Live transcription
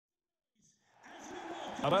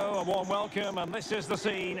Hello, a warm welcome, and this is the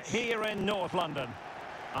scene here in North London.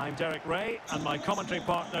 I'm Derek Ray, and my commentary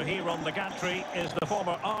partner here on the gantry is the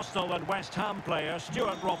former Arsenal and West Ham player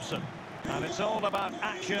Stuart Robson. And it's all about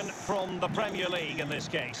action from the Premier League in this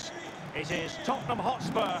case. It is Tottenham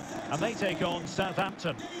Hotspur, and they take on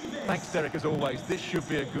Southampton. Thanks, Derek, as always. This should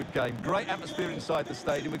be a good game. Great atmosphere inside the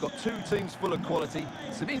stadium. We've got two teams full of quality,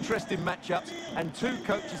 some interesting matchups, and two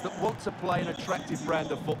coaches that want to play an attractive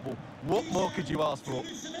brand of football. What more could you ask for?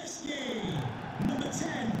 Number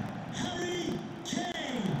 10, Harry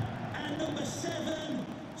Kane, and number 7,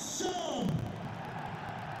 Son.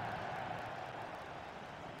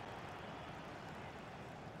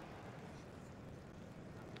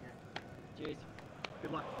 Cheers.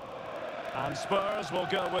 Good luck. And Spurs will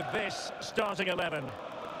go with this starting 11.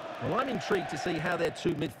 Well, I'm intrigued to see how their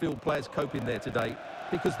two midfield players cope in there today,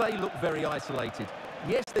 because they look very isolated.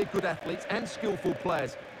 Yes, they're good athletes and skillful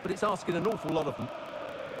players, but it's asking an awful lot of them.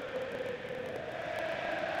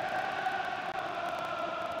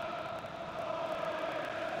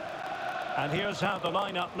 And here's how the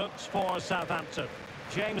lineup looks for Southampton.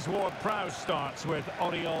 James Ward-Prowse starts with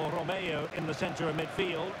Oriol Romeo in the centre of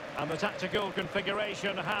midfield, and the tactical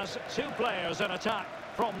configuration has two players in attack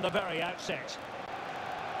from the very outset.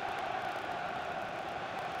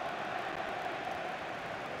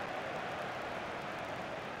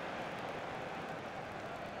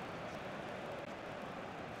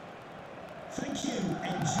 Thank you.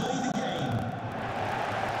 Enjoy the game.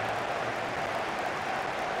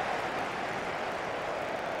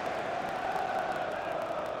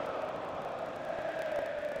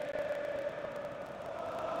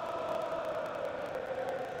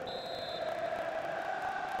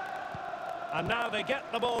 And now they get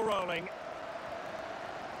the ball rolling.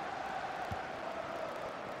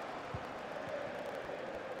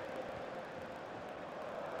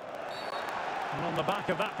 And on the back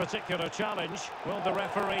of that particular challenge, will the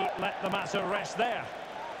referee let the matter rest there?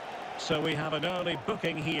 So we have an early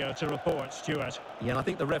booking here to report, Stuart. Yeah, and I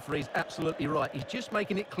think the referee's absolutely right. He's just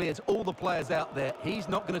making it clear to all the players out there, he's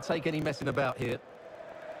not going to take any messing about here.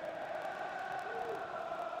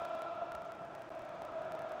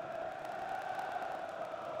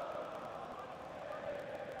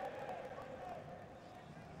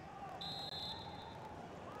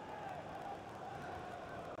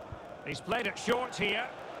 He's played it short here.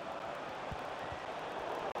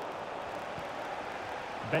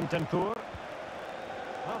 Bentancur.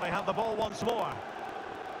 Well, they have the ball once more.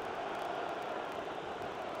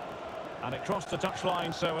 And it crossed the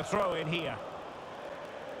touchline, so a throw in here.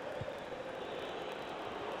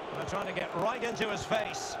 They're trying to get right into his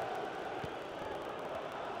face.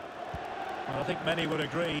 Well, I think many would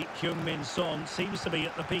agree, Heung-min Son seems to be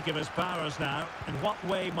at the peak of his powers now. In what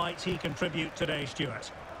way might he contribute today,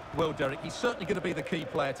 Stuart? Well, Derek, he's certainly going to be the key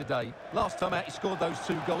player today. Last time out, he scored those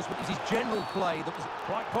two goals, but it was his general play that was...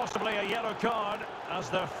 Quite possibly a yellow card as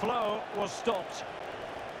the flow was stopped.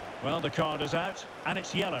 Well, the card is out, and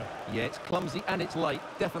it's yellow. Yeah, it's clumsy and it's late.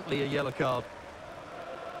 Definitely a yellow card.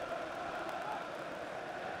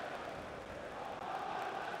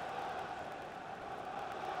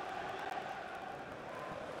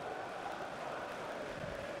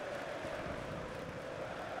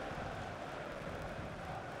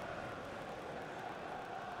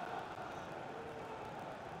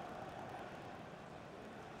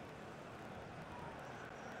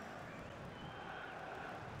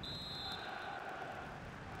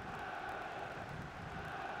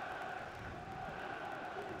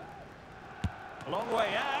 Long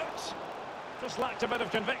way out. Just lacked a bit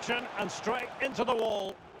of conviction and straight into the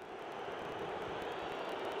wall.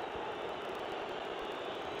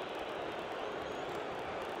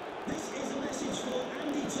 This is a message for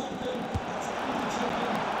Andy Topham. That's Andy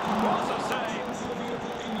Topham. What a save.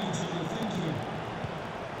 Thank you.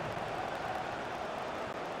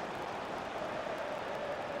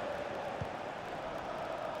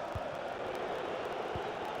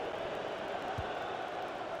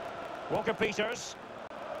 Walker-Peters.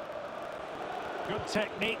 Good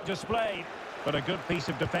technique displayed, but a good piece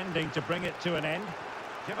of defending to bring it to an end.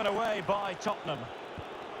 Given away by Tottenham.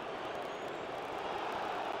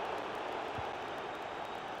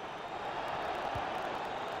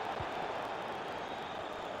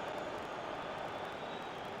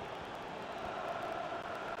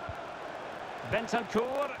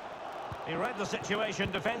 Bentancur. He read the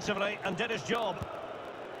situation defensively and did his job.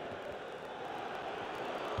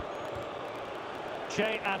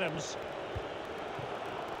 Che Adams.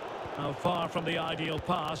 How far from the ideal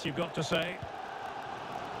pass, you've got to say.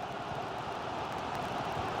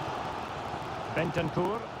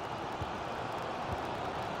 Bentancur.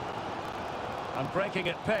 And breaking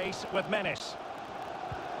at pace with menace.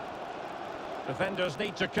 Defenders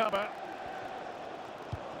need to cover.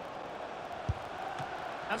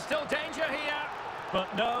 And still danger here.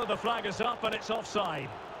 But no, the flag is up and it's offside.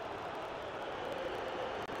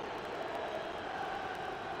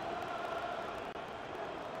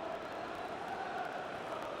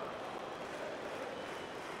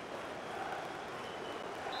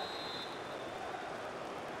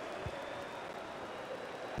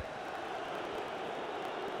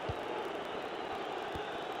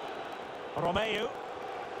 Romeu.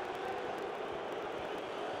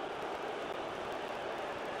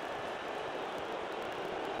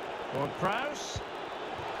 Ward-Prowse.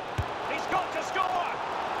 He's got to score!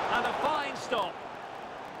 And a fine stop.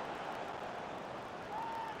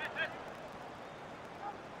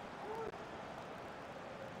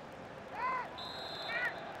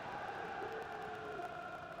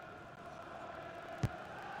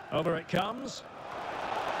 Over it comes.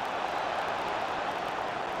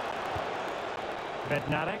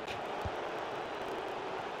 Bednarik.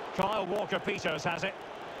 Kyle Walker-Peters has it.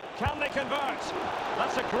 Can they convert?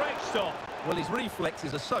 That's a great stop. Well, his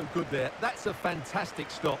reflexes are so good there. That's a fantastic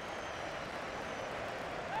stop.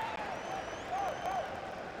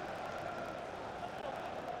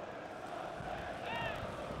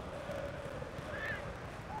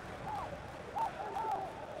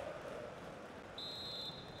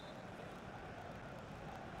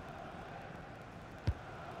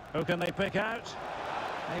 Who can they pick out?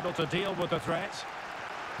 Able to deal with the threat.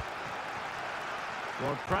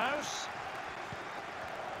 Ward-Prowse.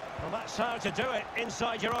 Well, that's how to do it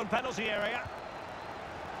inside your own penalty area.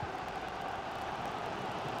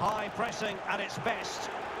 High pressing at its best.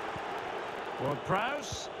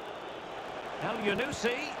 Ward-Prowse. El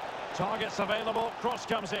Yunusi. Targets available. Cross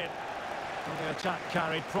comes in. Well, the attack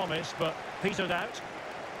carried promise, but petered out.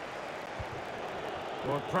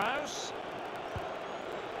 Ward-Prowse.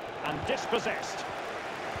 And dispossessed.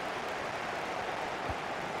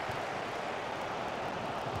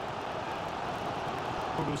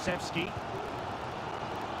 Kulusevski.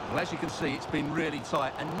 Well, as you can see, it's been really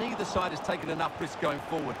tight, and neither side has taken enough risk going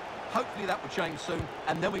forward. Hopefully that will change soon,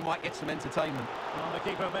 and then we might get some entertainment. Well, the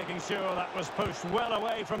keeper making sure that was pushed well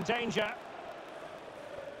away from danger.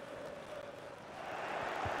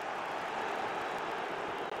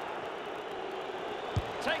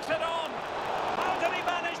 Takes it on. How did he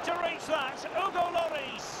manage to reach that? Hugo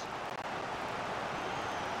Lloris.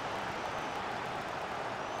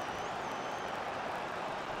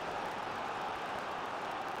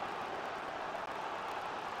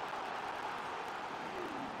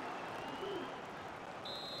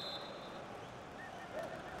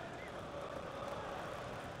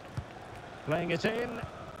 Playing it in.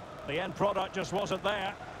 The end product just wasn't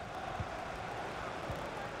there.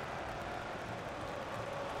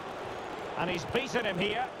 And he's beaten him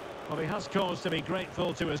here. Well, he has cause to be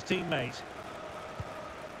grateful to his teammate.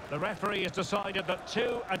 The referee has decided that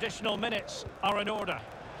 2 additional minutes are in order.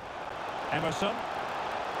 Emerson.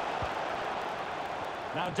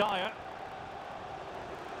 Now Dyer.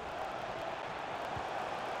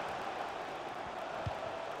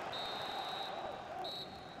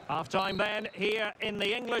 Half-time then, here in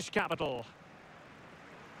the English capital.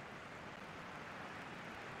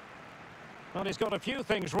 Well, he's got a few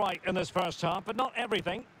things right in this first half, but not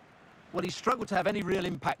everything. Well, he's struggled to have any real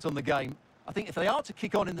impact on the game. I think if they are to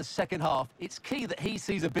kick on in the second half, it's key that he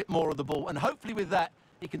sees a bit more of the ball, and hopefully with that,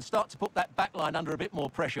 he can start to put that back line under a bit more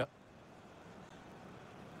pressure.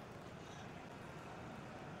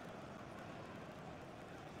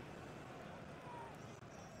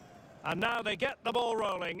 And now they get the ball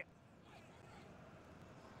rolling.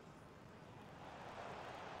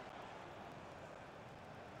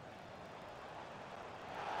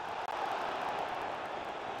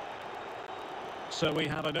 So we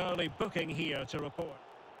have an early booking here to report.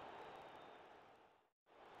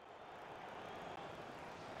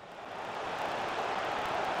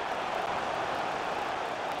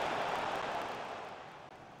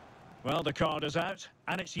 Well, the card is out,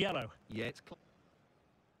 and it's yellow. Yeah, it's...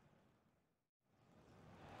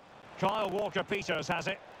 Kyle Walker-Peters has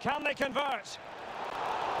it. Can they convert?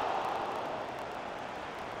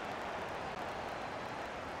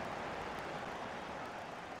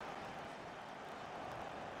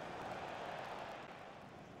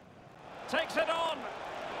 Takes it on.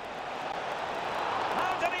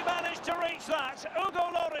 How did he manage to reach that? Hugo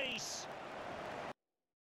Lloris.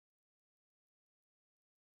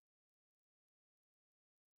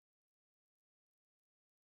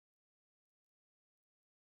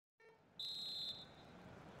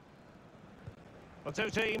 The two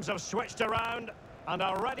teams have switched around. And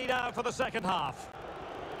are ready now for the second half.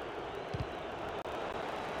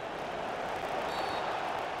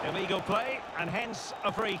 Illegal play, and hence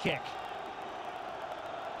a free kick.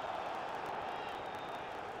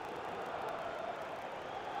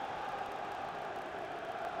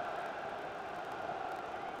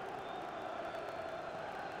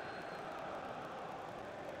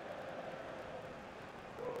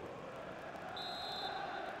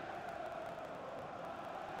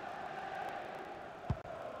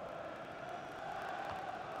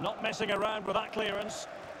 Not messing around with that clearance.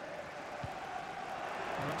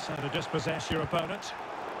 That's how to dispossess your opponent.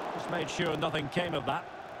 Just made sure nothing came of that.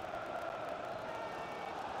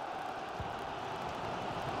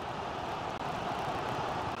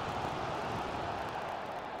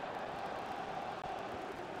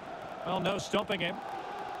 Well, no stopping him.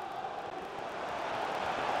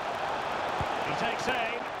 He takes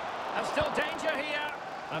aim. And still danger here.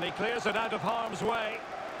 And he clears it out of harm's way.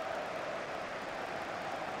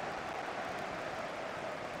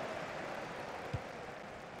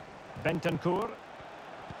 Bentancur.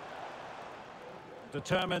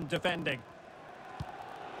 Determined defending.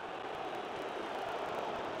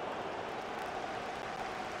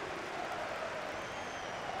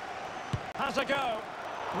 Has a go.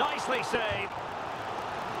 Nicely saved.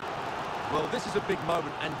 Well, this is a big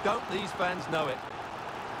moment, and don't these fans know it?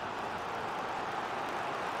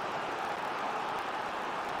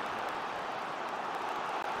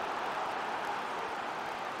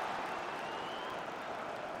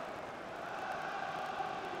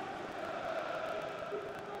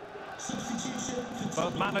 Substitution for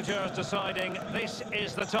Both managers deciding this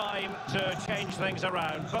is the time to change things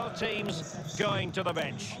around. Both teams going to the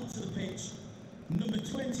bench. onto the pitch. Number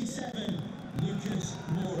 27, Lucas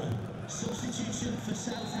Moura. Substitution for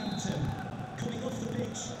Southampton. Coming off the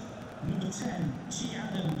pitch, number 10, G.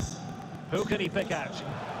 Adams. Who can he pick out?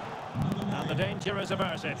 And the danger is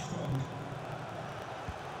averted.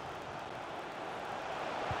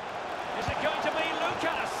 Is it going to be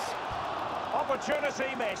Lucas?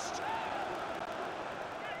 Opportunity missed.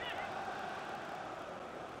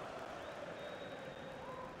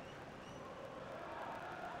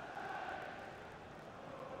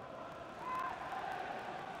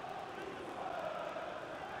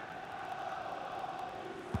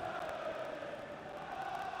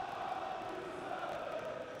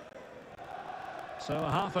 So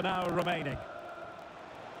half an hour remaining.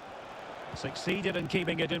 Succeeded in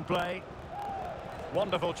keeping it in play.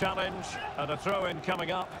 Wonderful challenge, and a throw-in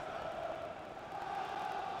coming up.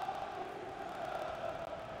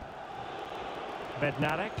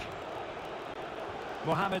 Bednarek.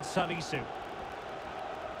 Mohamed Salisu.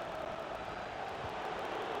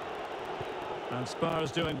 And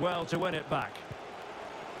Spurs doing well to win it back.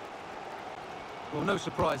 Well, no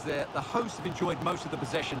surprise there. The hosts have enjoyed most of the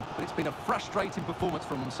possession, but it's been a frustrating performance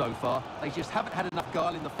from them so far. They just haven't had enough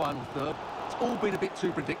guile in the final third. It's all been a bit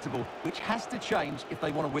too predictable, which has to change if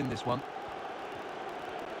they want to win this one.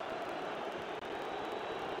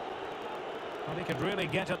 Well, he could really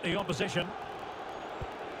get at the opposition.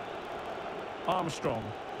 Armstrong.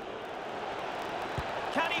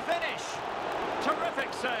 Can he finish?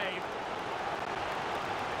 Terrific save.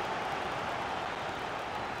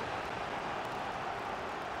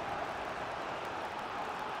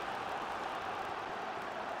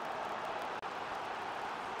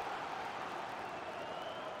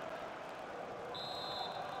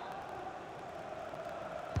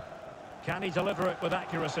 Can he deliver it with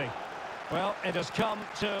accuracy? Well, it has come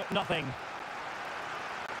to nothing.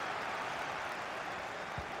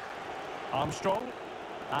 Armstrong.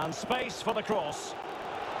 And space for the cross.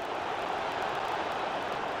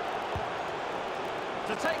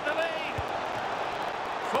 To take the lead.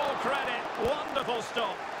 Full credit. Wonderful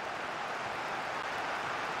stop.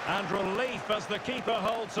 And relief as the keeper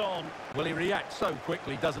holds on. Well, he reacts so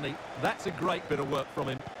quickly, doesn't he? That's a great bit of work from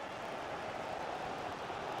him.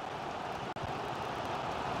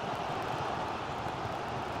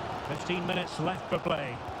 "15 minutes left for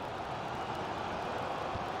play.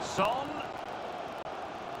 Son.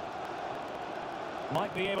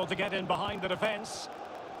 Might be able to get in behind the defence.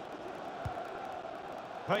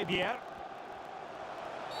 Fabier.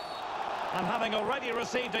 And having already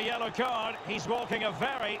received a yellow card, he's walking a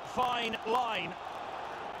very fine line.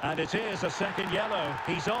 And it is a second yellow.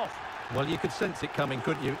 He's off. Well, you could sense it coming,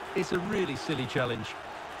 couldn't you? It's a really silly challenge.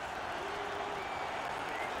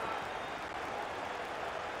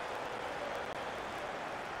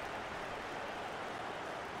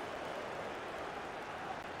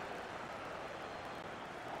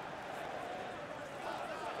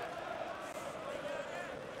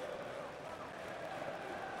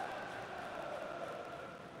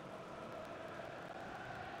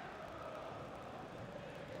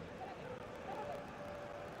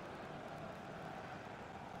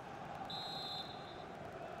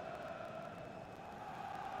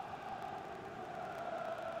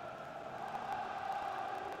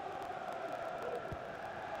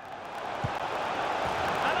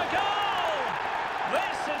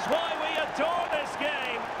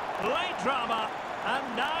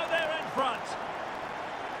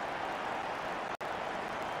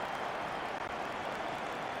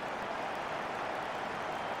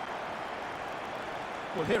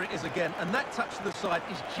 Well, here it is again, and that touch to the side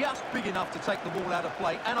is just big enough to take the ball out of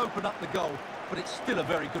play and open up the goal, but it's still a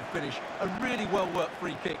very good finish. A really well-worked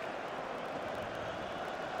free kick.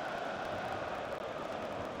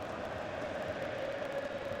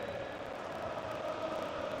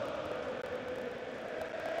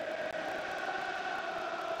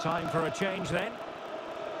 Time for a change then.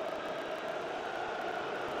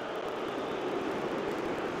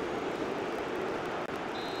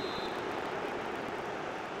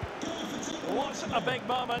 What a big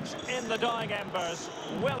moment in the dying embers.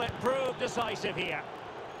 Will it prove decisive here?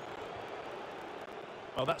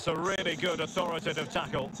 Well, that's a really good authoritative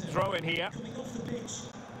tackle. Throw in here. Coming off the pitch,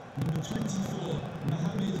 number 24,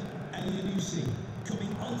 Mohamed El-Yanusi.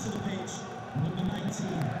 Coming onto the pitch, number 19,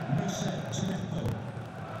 Musa Jalekpo.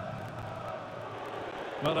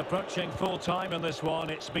 Well, approaching full time in this one.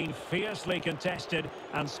 It's been fiercely contested,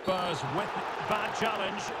 and Spurs with bad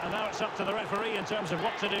challenge, and now it's up to the referee in terms of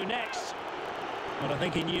what to do next. Well, I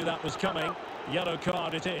think he knew that was coming. Yellow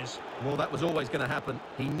card it is. Well, that was always going to happen.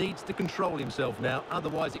 He needs to control himself now,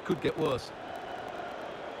 otherwise it could get worse.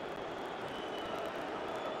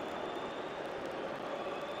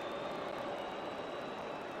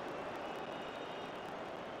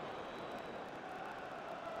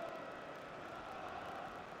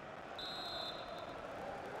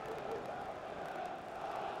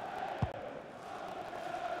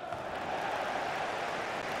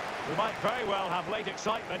 We might very well have late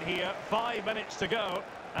excitement here. 5 minutes to go,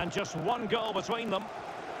 and just one goal between them.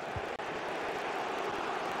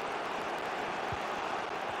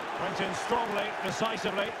 Went in strongly,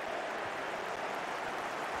 decisively.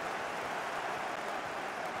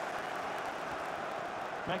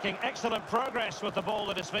 Making excellent progress with the ball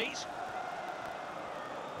at his feet.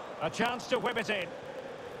 A chance to whip it in.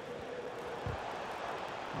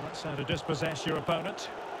 Well, that's how to dispossess your opponent.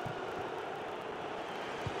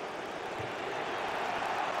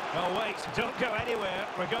 Oh, wait, don't go anywhere.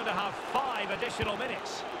 We're going to have 5 additional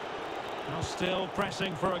minutes. Well, still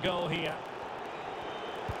pressing for a goal here.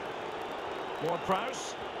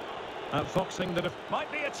 Ward-Prowse. Outfoxing the...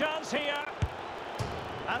 Might be a chance here.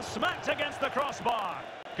 And smacked against the crossbar.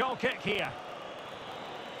 Goal kick here.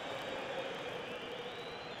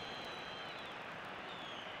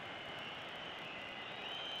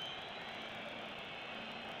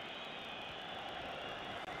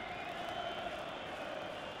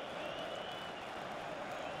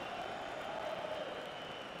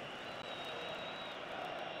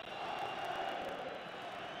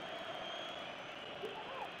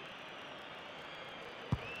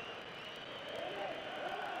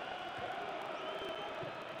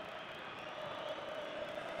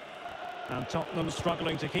 And Tottenham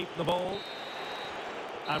struggling to keep the ball.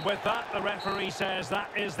 And with that, the referee says that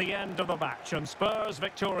is the end of the match. And Spurs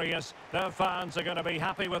victorious. Their fans are going to be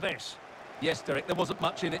happy with this. Yes, Derek, there wasn't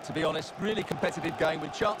much in it, to be honest. Really competitive game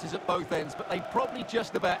with chances at both ends, but they probably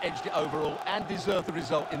just about edged it overall and deserved the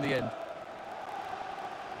result in the end.